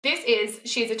This is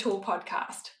She's a Tool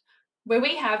podcast, where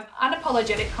we have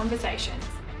unapologetic conversations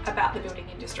about the building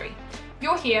industry.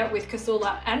 You're here with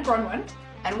Kasula and Bronwyn.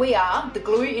 And we are the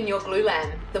glue in your glue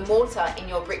lamp, the mortar in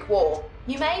your brick wall.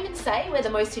 You may even say we're the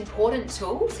most important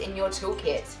tools in your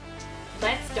toolkit.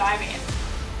 Let's dive in.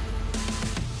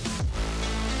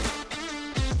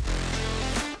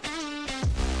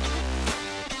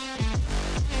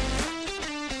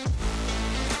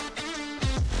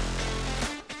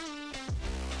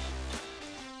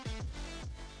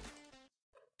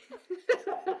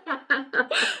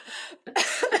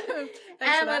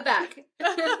 And we're back.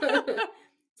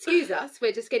 Excuse us,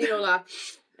 we're just getting all our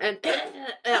and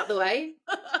out the way.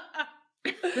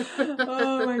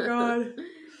 Oh my God.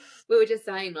 We were just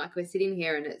saying, like, we're sitting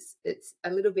here and it's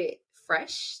a little bit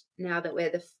fresh now that we're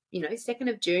the 2nd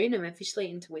of June and we're officially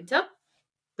into winter.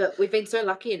 But we've been so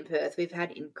lucky in Perth. We've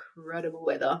had incredible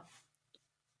weather.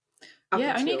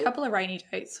 Yeah, only a couple of rainy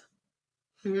days.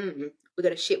 We've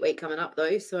got a shit week coming up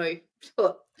though, so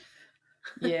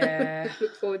yeah,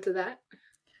 look forward to that.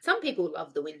 Some people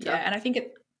love the winter. Yeah, and I think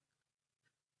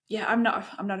I'm not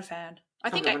a fan.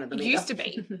 I think it used to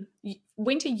be.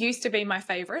 Winter used to be my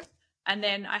favourite, and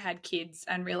then I had kids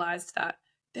and realised that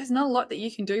there's not a lot that you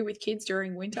can do with kids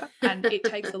during winter, and it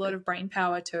takes a lot of brain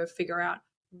power to figure out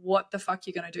what the fuck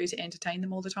you're going to do to entertain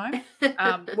them all the time.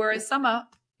 Whereas summer,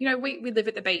 we live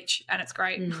at the beach and it's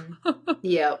great.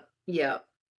 Yeah.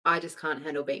 I just can't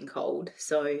handle being cold,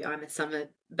 so I'm a summer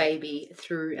baby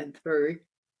through and through.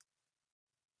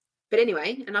 But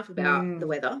anyway, enough about the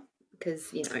weather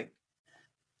because, yes,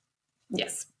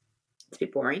 it's a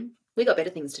bit boring. We got better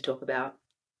things to talk about.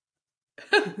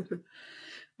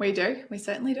 We do. We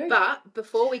certainly do. But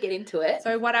before we get into it.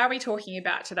 So what are we talking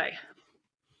about today?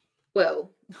 Well,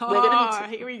 we're going to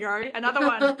here we go. Another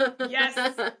one. Yes.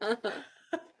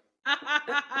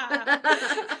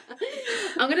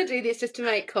 I'm going to do this just to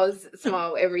make Cos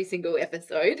smile every single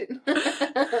episode.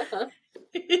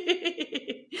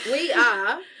 We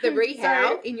are the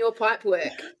rehow in your pipe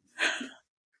work.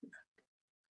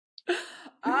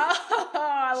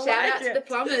 Oh, shout out to the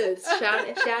plumbers. Shout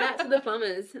out to the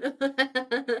plumbers.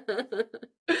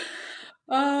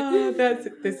 Oh,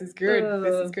 this is good.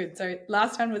 This is good. So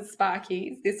last one was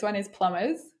Sparkies. This one is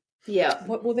plumbers. Yeah.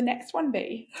 What will the next one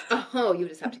be? Oh, you'll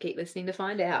just have to keep listening to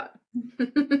find out.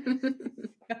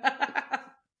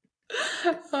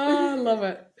 Oh, I love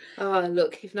it. Oh,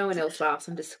 look, if no one else laughs,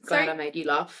 I'm just glad I made you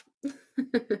laugh.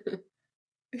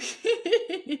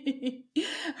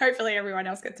 Hopefully everyone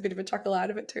else gets a bit of a chuckle out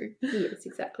of it too. Yes,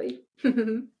 exactly.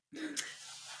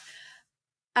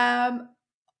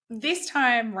 This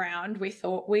time round, we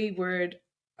thought we would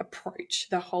approach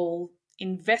the whole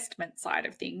investment side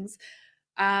of things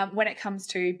when it comes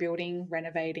to building,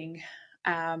 renovating,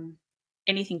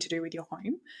 anything to do with your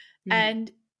home.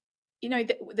 And,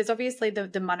 there's obviously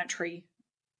the monetary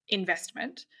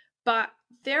investment, but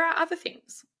there are other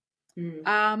things.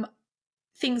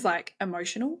 Things like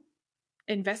emotional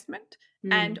investment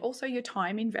and also your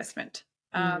time investment,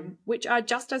 which are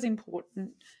just as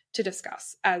important to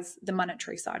discuss as the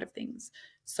monetary side of things.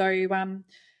 So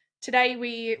today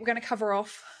we're going to cover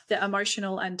off the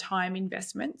emotional and time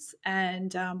investments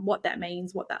and what that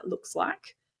means, what that looks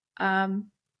like. And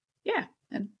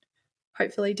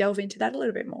hopefully delve into that a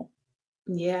little bit more.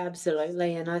 Yeah,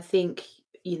 absolutely. And I think,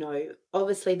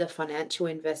 obviously the financial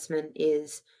investment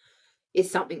is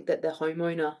something that the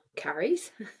homeowner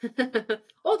carries.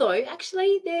 Although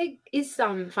actually there is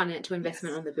some financial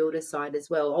investment on the builder's side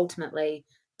as well. Ultimately,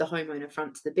 the homeowner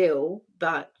fronts the bill,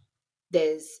 but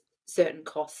there's certain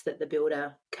costs that the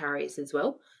builder carries as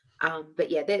well.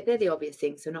 But yeah, they're the obvious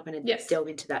things. So I'm not going to delve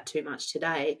into that too much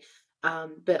today.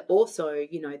 But also,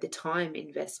 the time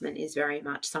investment is very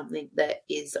much something that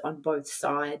is on both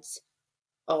sides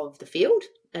of the field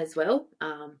as well.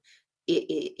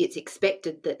 It's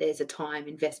expected that there's a time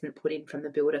investment put in from the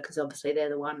builder because obviously they're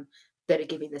the one that are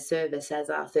giving the service, as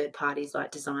are third parties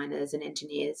like designers and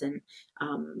engineers and,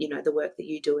 the work that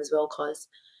you do as well, Cos.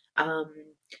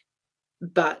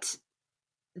 But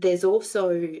there's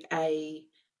also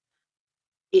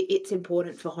it's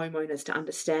important for homeowners to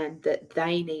understand that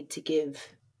they need to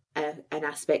give an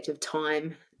aspect of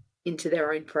time into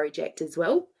their own project as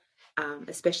well,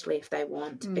 especially if they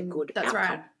want a good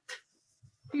outcome.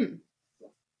 Right.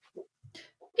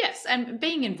 Yes, and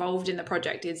being involved in the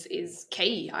project is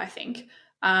key, I think.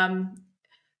 And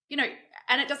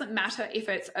it doesn't matter if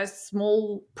it's a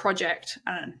small project.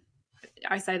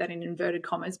 I say that in inverted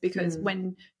commas because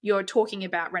when you're talking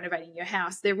about renovating your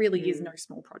house, there really is no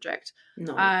small project.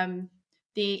 No.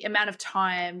 The amount of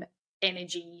time,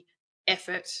 energy,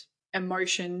 effort,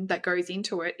 emotion that goes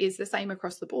into it is the same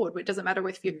across the board. It doesn't matter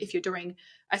if you're doing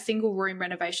a single room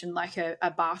renovation like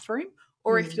a bathroom,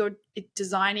 or if you're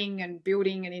designing and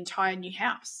building an entire new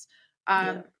house.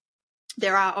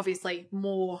 There are obviously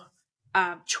more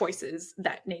choices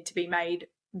that need to be made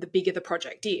the bigger the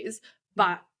project is,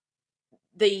 but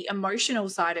the emotional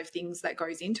side of things that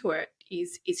goes into it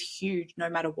is huge no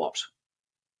matter what.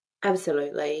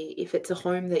 Absolutely. If it's a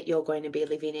home that you're going to be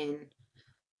living in,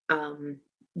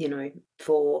 you know,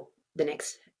 for the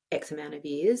next X amount of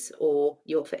years, or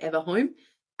your forever home,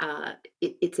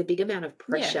 it's a big amount of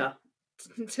pressure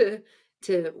to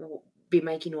be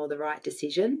making all the right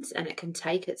decisions, and it can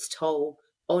take its toll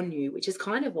on you, which is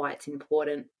kind of why it's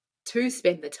important to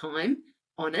spend the time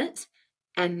on it.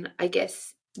 And I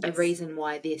guess a reason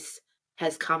why this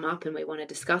has come up and we want to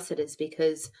discuss it is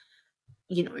because,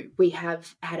 you know, we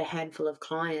have had a handful of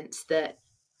clients that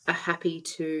are happy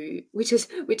to, which is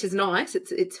nice.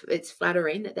 It's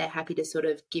flattering that they're happy to sort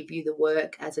of give you the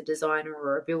work as a designer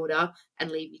or a builder and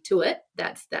leave you to it.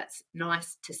 That's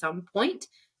nice to some point,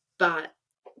 but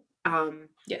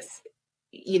yes,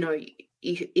 you know,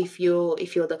 if you're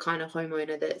the kind of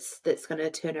homeowner that's going to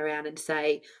turn around and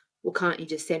say, well, can't you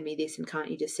just send me this and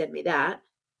can't you just send me that?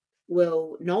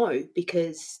 Well, no,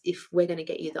 because if we're going to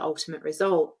get you the ultimate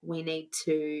result, we need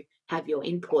to have your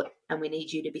input, and we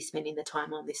need you to be spending the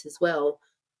time on this as well.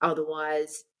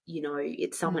 Otherwise, you know,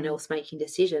 it's someone else making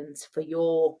decisions for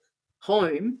your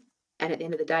home, and at the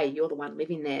end of the day, you're the one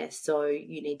living there. So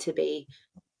you need to be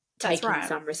taking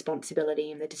some responsibility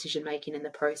in the decision making in the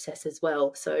process as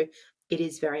well. So it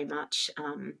is very much,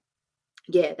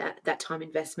 that time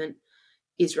investment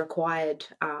is required.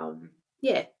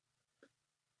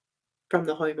 From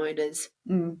the homeowners.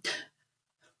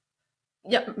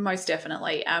 Yep, most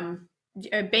definitely.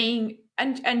 Being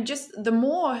and just the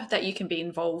more that you can be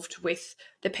involved with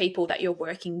the people that you're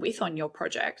working with on your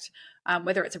project,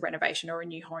 whether it's a renovation or a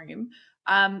new home,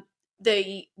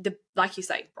 the like you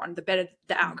say, Bron, the better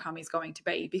the outcome is going to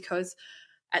be, because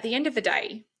at the end of the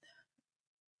day,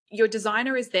 your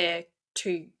designer is there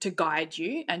to guide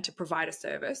you and to provide a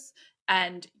service,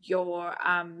 and your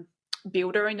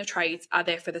builder and the trades are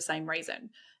there for the same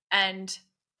reason. And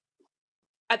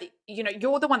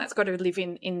you're the one that's got to live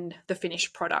in the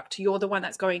finished product. You're the one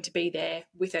that's going to be there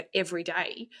with it every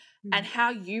day. And how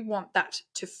you want that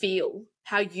to feel,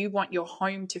 how you want your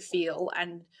home to feel,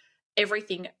 and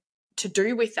everything to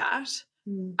do with that,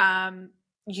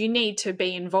 you need to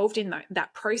be involved in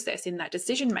that process, in that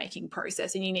decision-making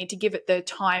process, and you need to give it the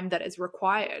time that is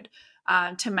required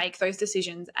to make those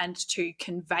decisions and to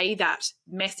convey that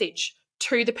message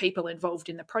to the people involved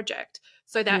in the project,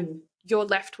 so that you're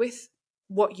left with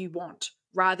what you want,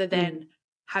 rather than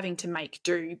having to make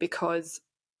do because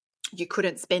you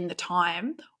couldn't spend the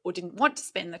time or didn't want to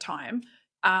spend the time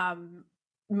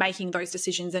making those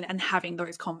decisions and having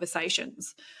those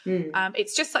conversations.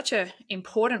 It's just such an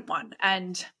important one.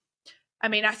 And I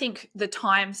mean, I think the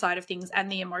time side of things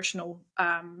and the emotional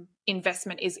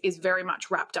investment is very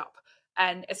much wrapped up.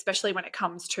 And especially when it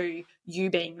comes to you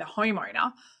being the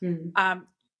homeowner,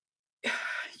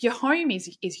 your home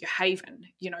is your haven.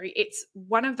 You know, it's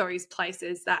one of those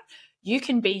places that you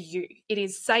can be you. It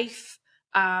is safe.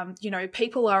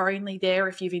 People are only there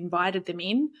if you've invited them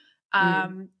in.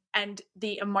 And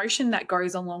the emotion that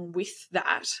goes along with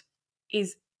that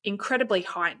is incredibly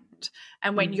heightened.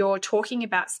 And when you're talking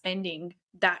about spending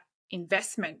that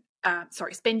investment,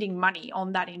 spending money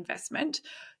on that investment,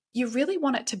 you really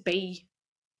want it to be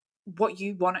what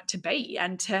you want it to be,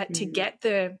 and to get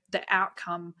the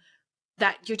outcome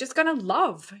that you're just going to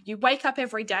love. You wake up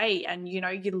every day and, you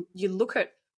look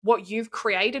at what you've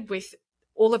created with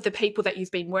all of the people that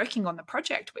you've been working on the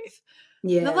project with.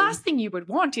 Yeah. The last thing you would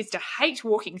want is to hate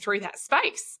walking through that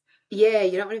space. Yeah,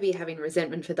 you don't want to be having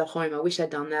resentment for the home. I wish I'd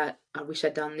done that. I wish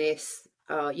I'd done this.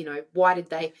 Why did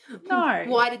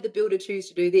the builder choose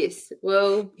to do this?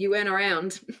 Well, you weren't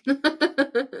around.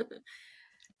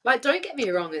 Like, don't get me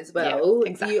wrong as well. Yeah,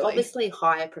 exactly. You obviously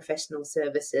hire professional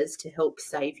services to help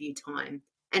save you time.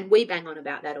 And we bang on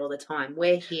about that all the time.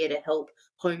 We're here to help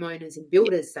homeowners and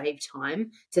builders save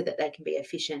time so that they can be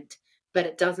efficient. But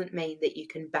it doesn't mean that you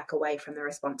can back away from the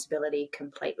responsibility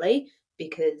completely,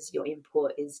 because your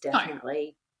input is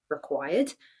definitely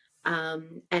required.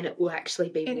 And it will actually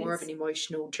be more of an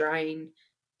emotional drain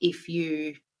if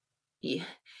you...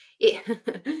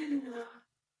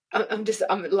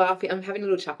 I'm laughing. I'm having a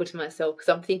little chuckle to myself because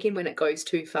I'm thinking when it goes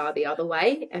too far the other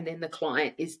way and then the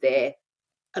client is there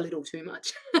a little too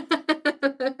much.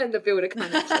 And the builder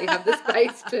can't actually have the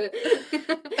space to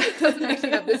doesn't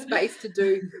actually have the space to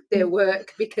do their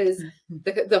work because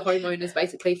the homeowner's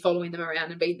basically following them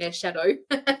around and being their shadow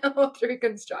all through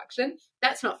construction.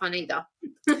 That's not fun either.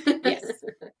 Yes.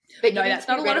 But no, that's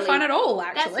not a lot of fun at all,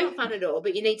 actually. That's not fun at all,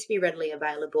 but you need to be readily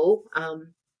available.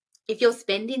 If you're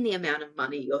spending the amount of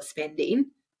money you're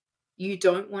spending, you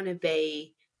don't want to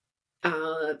be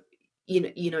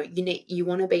you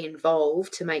want to be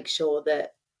involved to make sure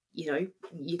that you're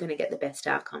going to get the best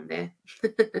outcome there.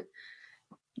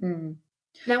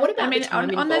 Now, what about the time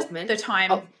involvement? The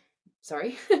time. Oh,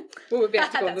 sorry, we were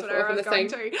about to go on the same.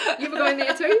 You were going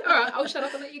there too. All right, I'll shut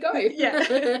up and let you go. Yeah.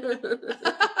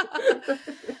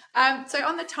 So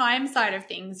on the time side of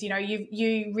things,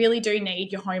 you really do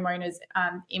need your homeowners'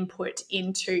 input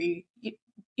into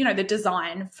the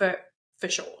design for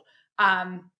sure.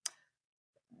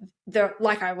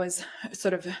 Like I was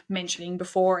sort of mentioning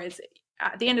before, is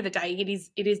at the end of the day,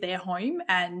 it is their home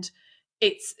and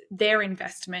it's their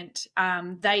investment.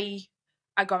 They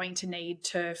are going to need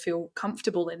to feel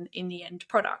comfortable in the end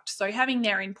product. So having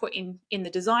their input in the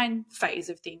design phase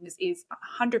of things is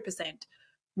 100%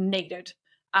 needed.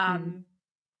 And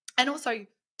also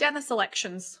down the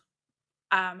selections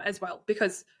as well,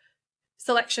 because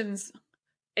selections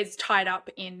is tied up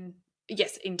in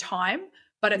time,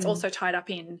 but it's also tied up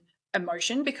in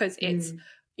emotion, because it's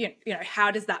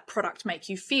how does that product make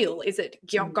you feel? Is it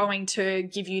going to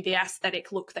give you the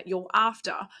aesthetic look that you're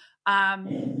after?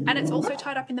 And it's also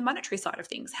tied up in the monetary side of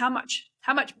things. How much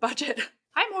budget?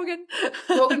 Hi, Morgan.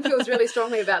 Morgan feels really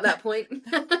strongly about that point.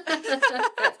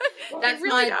 That's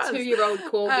really my 2-year-old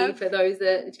corgi, for those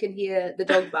that can hear the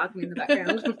dog barking in the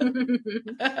background.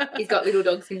 He's got little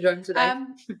dog syndrome today.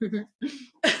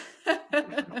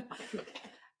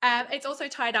 It's also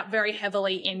tied up very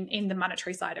heavily in the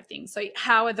monetary side of things. So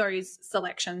how are those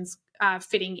selections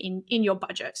fitting in your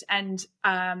budget? And,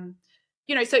 so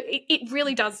it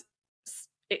really does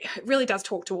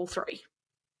talk to all three.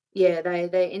 Yeah,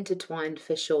 they're intertwined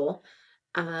for sure.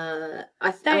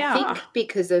 I think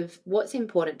because of what's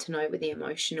important to know with the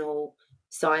emotional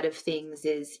side of things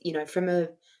is,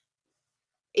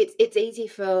 it's easy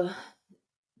for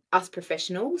us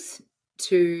professionals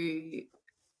to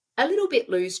a little bit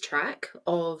lose track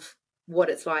of what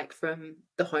it's like from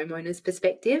the homeowner's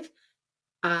perspective.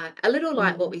 A little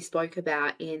like what we spoke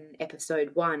about in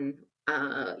episode 1.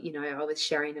 I was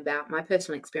sharing about my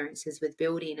personal experiences with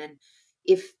building, and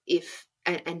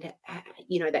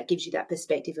that gives you that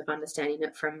perspective of understanding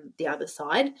it from the other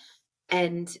side.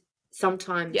 And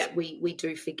sometimes we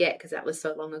do forget, because that was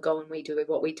so long ago and we do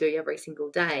what we do every single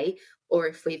day. Or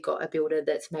if we've got a builder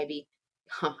that's maybe,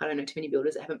 I don't know too many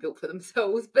builders that haven't built for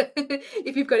themselves, but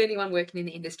if you've got anyone working in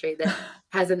the industry that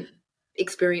hasn't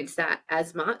experienced that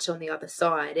as much on the other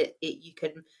side, you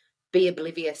can be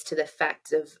oblivious to the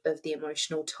fact of the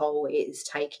emotional toll it is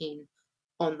taking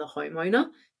on the homeowner.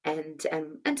 And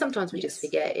sometimes we just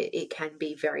forget it can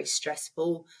be very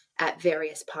stressful at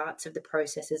various parts of the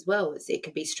process as well. It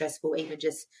can be stressful even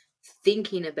just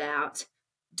thinking about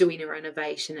doing a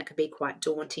renovation. It can be quite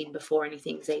daunting before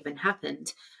anything's even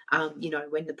happened.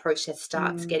 When the process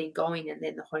starts getting going, and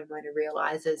then the homeowner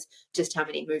realizes just how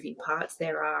many moving parts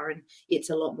there are, and it's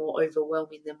a lot more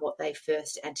overwhelming than what they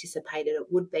first anticipated it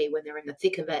would be when they're in the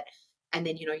thick of it. And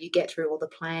then, you get through all the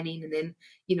planning, and then,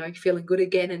 feeling good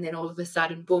again. And then all of a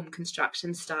sudden, boom,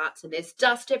 construction starts, and there's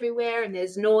dust everywhere and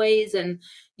there's noise, and,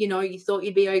 you thought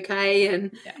you'd be okay.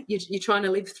 And you're trying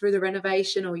to live through the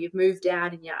renovation, or you've moved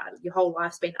out and your whole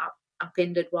life's been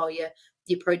upended while your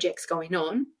project's going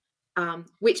on.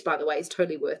 Which, by the way, is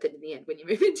totally worth it in the end when you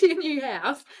move into your new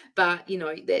house. But,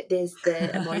 there's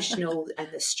the emotional and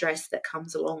the stress that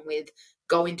comes along with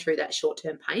going through that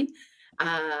short-term pain,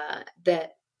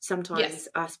 that sometimes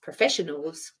us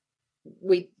professionals,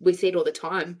 we see it all the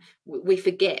time. We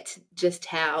forget just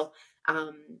how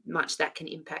much that can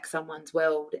impact someone's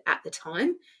world at the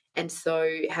time. And so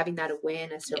having that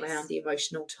awareness around the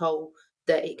emotional toll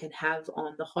that it can have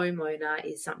on the homeowner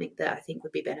is something that I think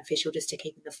would be beneficial just to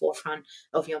keep in the forefront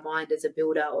of your mind as a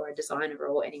builder or a designer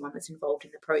or anyone that's involved in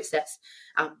the process,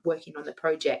 working on the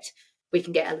project. We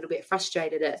can get a little bit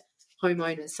frustrated at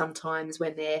homeowners sometimes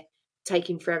when they're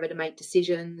taking forever to make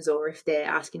decisions, or if they're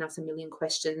asking us a million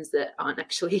questions that aren't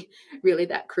actually really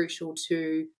that crucial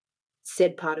to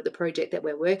said part of the project that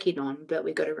we're working on. But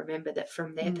we've got to remember that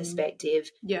from their perspective,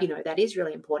 that is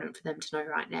really important for them to know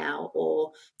right now.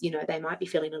 Or, they might be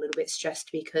feeling a little bit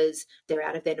stressed because they're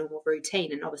out of their normal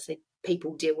routine. And obviously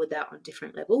people deal with that on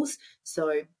different levels.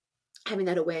 So having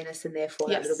that awareness and therefore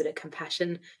that little bit of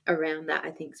compassion around that,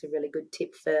 I think, is a really good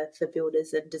tip for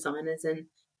builders and designers and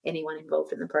anyone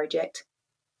involved in the project.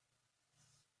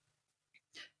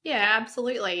 Yeah,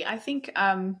 absolutely. I think,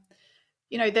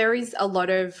 there is a lot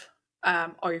of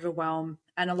overwhelm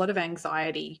and a lot of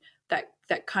anxiety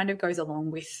that kind of goes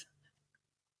along with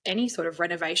any sort of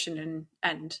renovation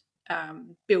and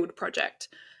build project,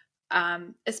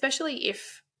 especially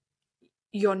if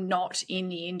you're not in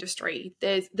the industry.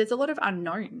 There's a lot of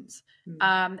unknowns,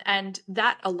 and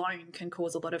that alone can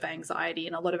cause a lot of anxiety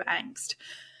and a lot of angst.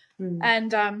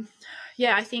 And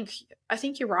I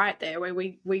think you're right there, where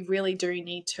we really do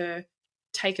need to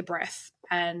take a breath,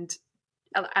 and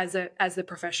as the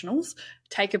professionals,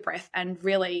 take a breath and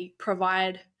really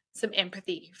provide some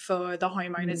empathy for the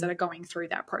homeowners that are going through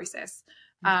that process,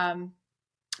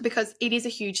 because it is a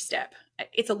huge step.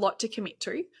 It's a lot to commit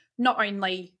to, not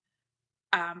only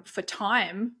for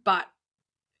time, but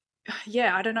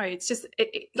I don't know. It's just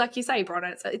like you say, Bron,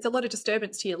 it's a lot of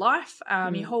disturbance to your life.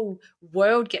 Your whole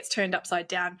world gets turned upside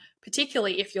down,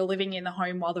 particularly if you're living in the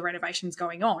home while the renovation's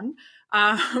going on.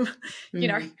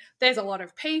 There's a lot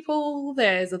of people,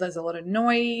 there's a lot of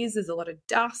noise, there's a lot of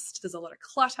dust, there's a lot of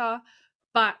clutter,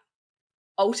 but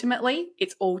ultimately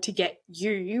it's all to get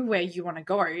you where you want to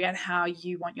go and how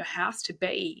you want your house to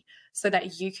be, so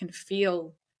that you can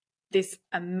feel this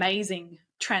amazing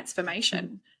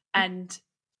transformation. And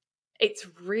it's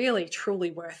really,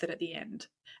 truly worth it at the end.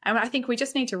 And I think we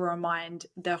just need to remind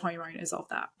the homeowners of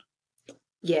that.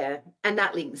 Yeah, and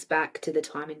that links back to the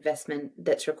time investment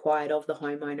that's required of the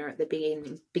homeowner at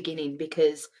the beginning,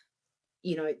 because,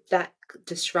 that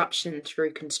disruption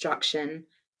through construction,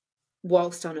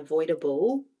 whilst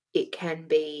unavoidable, it can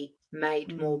be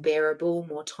made more bearable,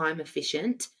 more time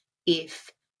efficient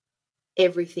if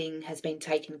everything has been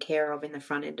taken care of in the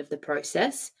front end of the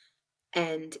process.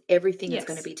 And everything is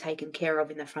going to be taken care of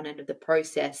in the front end of the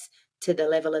process to the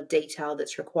level of detail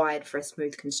that's required for a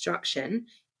smooth construction,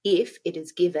 if it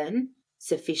is given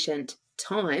sufficient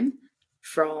time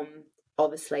from,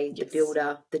 obviously, the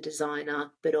builder, the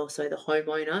designer, but also the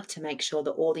homeowner, to make sure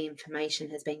that all the information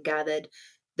has been gathered,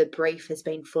 the brief has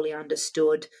been fully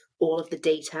understood, all of the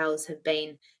details have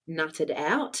been nutted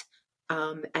out,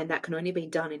 and that can only be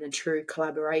done in a true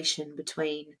collaboration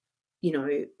between,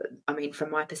 from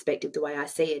my perspective, the way I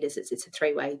see it is it's a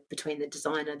three-way between the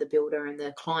designer, the builder, and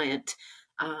the client.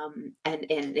 And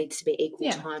it needs to be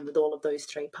equal time with all of those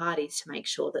three parties to make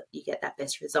sure that you get that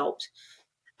best result.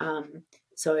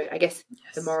 So I guess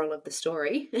the moral of the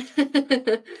story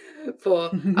for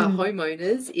our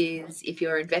homeowners is, if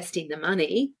you're investing the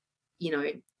money,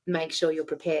 make sure you're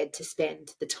prepared to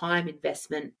spend the time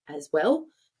investment as well,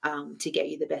 to get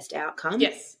you the best outcome.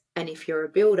 Yes. And if you're a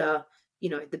builder,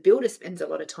 the builder spends a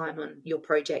lot of time on your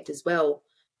project as well.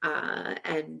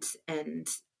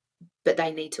 But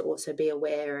they need to also be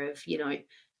aware of,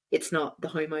 it's not the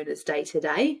homeowner's day to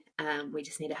day. We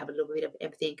just need to have a little bit of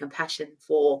empathy and compassion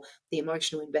for the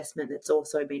emotional investment that's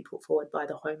also been put forward by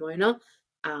the homeowner,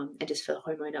 and just for the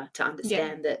homeowner to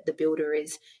understand that the builder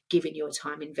is giving you a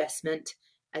time investment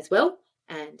as well.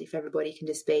 And if everybody can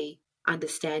just be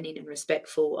understanding and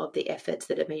respectful of the efforts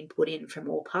that have been put in from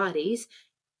all parties,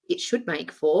 it should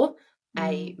make for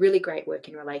a really great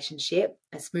working relationship,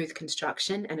 a smooth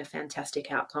construction, and a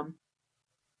fantastic outcome.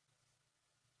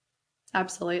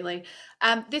 Absolutely.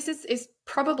 This is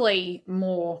probably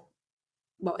more,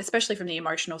 well, especially from the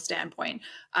emotional standpoint,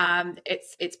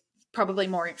 it's probably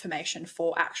more information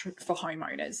for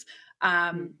homeowners.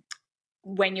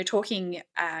 When you're talking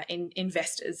in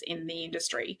investors in the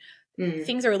industry,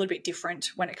 things are a little bit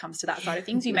different when it comes to that side of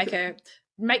things. You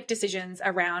make decisions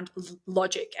around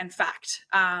logic and fact,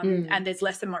 and there's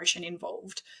less emotion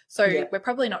involved. So we're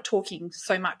probably not talking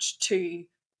so much to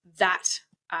that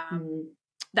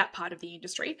that part of the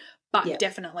industry, but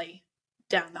definitely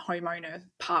down the homeowner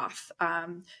path,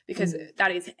 because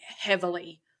that is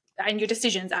heavily, and your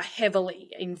decisions are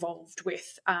heavily involved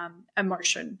with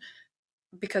emotion,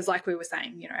 because like we were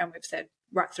saying, and we've said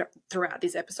right throughout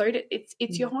this episode,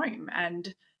 it's your home,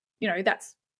 and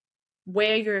that's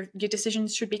where your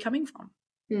decisions should be coming from.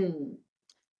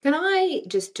 Can I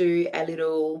just do a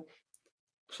little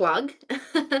plug,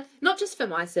 not just for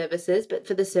my services, but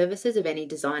for the services of any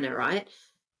designer, right?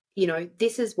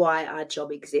 This is why our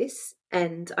job exists.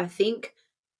 And I think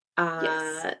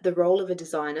the role of a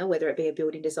designer, whether it be a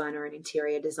building designer or an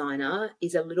interior designer,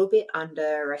 is a little bit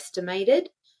underestimated.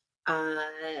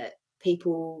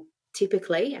 People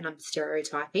typically, and I'm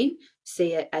stereotyping,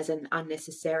 see it as an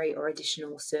unnecessary or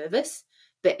additional service.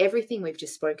 But everything we've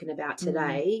just spoken about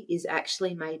today is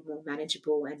actually made more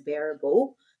manageable and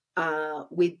bearable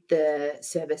with the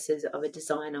services of a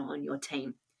designer on your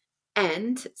team.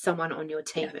 and someone on your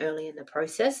team early in the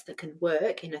process that can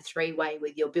work in a 3-way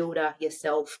with your builder,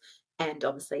 yourself, and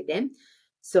obviously them.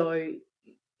 So,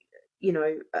 you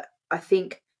know, I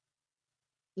think,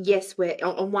 yes, we're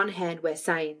on one hand, we're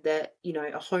saying that, you know,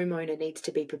 a homeowner needs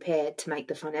to be prepared to make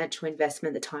the financial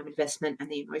investment, the time investment, and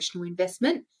the emotional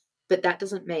investment. But that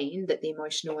doesn't mean that the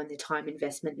emotional and the time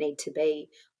investment need to be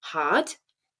hard.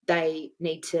 They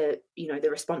need to, you know, the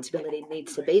responsibility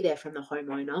needs to be there from the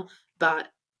homeowner, but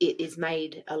it is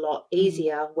made a lot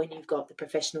easier when you've got the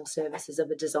professional services of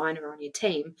a designer on your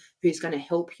team who's going to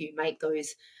help you make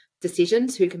those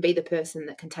decisions, who can be the person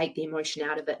that can take the emotion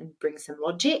out of it and bring some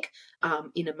logic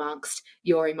in amongst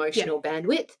your emotional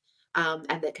bandwidth,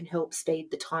 and that can help speed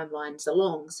the timelines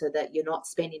along so that you're not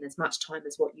spending as much time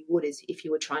as what you would as if you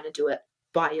were trying to do it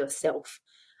by yourself.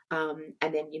 And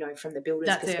then, you know, from the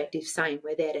builder's perspective, saying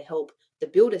we're there to help the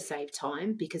builder save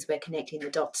time because we're connecting the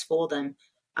dots for them.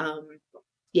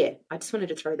 Yeah, I just wanted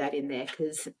to throw that in there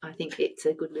because I think it's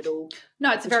a good little...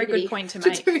 No, it's a very good point to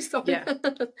make.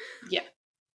 Yeah.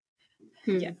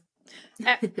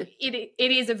 It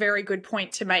is a very good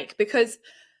point to make because,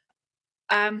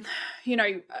 you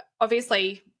know,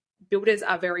 obviously builders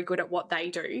are very good at what they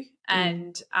do,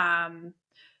 and I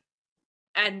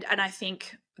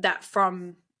think that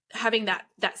from having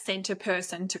that center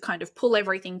person to kind of pull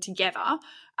everything together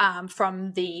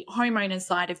from the homeowner's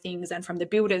side of things and from the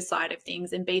builder's side of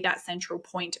things, and be that central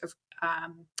point of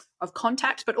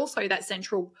contact, but also that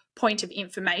central point of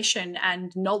information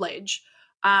and knowledge,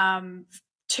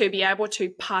 to be able to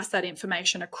pass that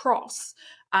information across,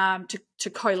 to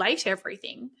collate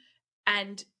everything,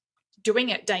 and doing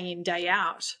it day in, day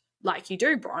out like you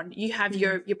do, Bron. You have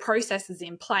your processes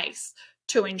in place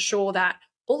to ensure that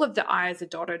all of the I's are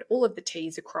dotted, all of the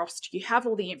T's are crossed. You have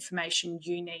all the information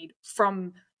you need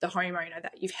from the homeowner,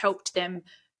 that you've helped them,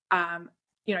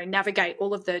 you know, navigate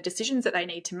all of the decisions that they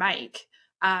need to make.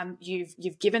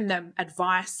 You've given them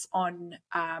advice on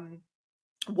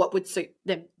what would suit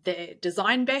them, their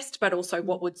design best, but also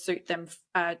what would suit them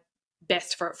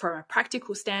best from a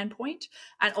practical standpoint,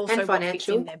 and also what fits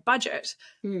in their budget.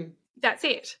 That's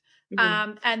it.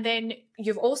 And then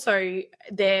you've also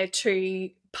there to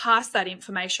pass that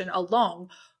information along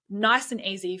nice and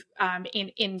easy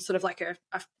in sort of like a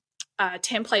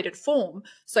templated form,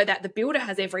 so that the builder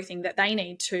has everything that they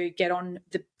need to get on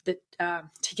with the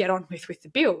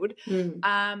build.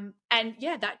 And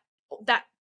yeah, that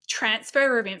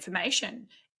transfer of information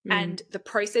and the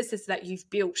processes that you've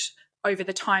built over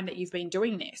the time that you've been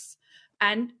doing this,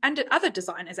 and other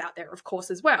designers out there, of course,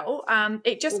 as well.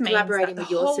 It just means that the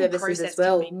whole process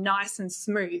can be nice and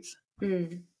smooth.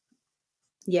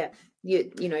 Yeah,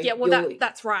 you know. Yeah, well,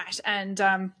 that's right. And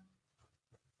that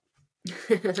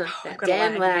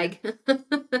damn lag.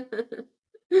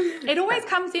 It always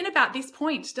comes in about this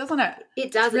point, doesn't it?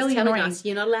 It does. It's really telling annoying. us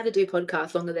you're not allowed to do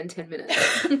podcasts longer than 10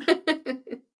 minutes.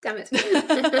 Damn it.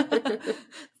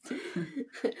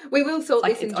 We will sort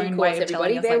this in due course,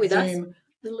 everybody. Bear with us.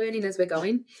 We're learning as we're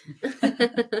going.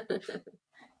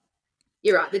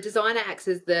 You're right. The designer acts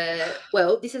as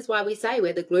this is why we say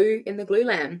we're the glue in the glue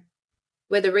lamb.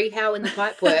 We're the rehow in the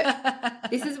pipe work.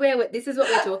 This is what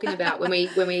we're talking about when we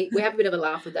have a bit of a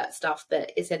laugh with that stuff,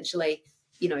 but essentially,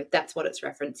 you know, that's what it's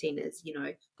referencing is, you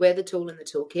know, we're the tool in the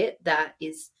toolkit. That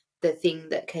is the thing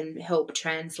that can help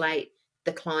translate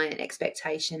the client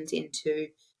expectations into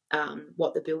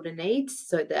what the builder needs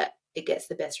so that it gets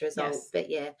the best result. Yes. But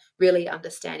yeah, really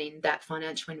understanding that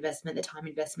financial investment, the time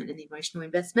investment and the emotional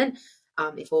investment,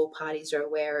 if all parties are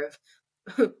aware of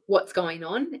what's going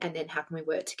on, and then how can we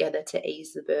work together to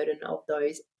ease the burden of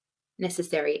those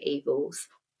necessary evils.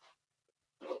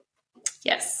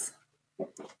 Yes.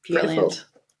 Beautiful. Brilliant.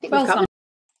 Well done.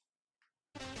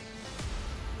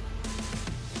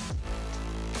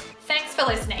 Thanks for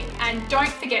listening, and don't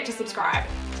forget to subscribe.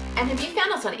 And have you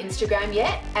found us on Instagram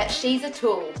yet? At She's a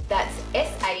Tool. That's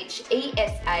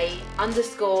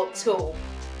SHESA_tool.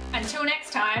 Until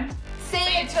next time,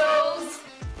 see you, tools.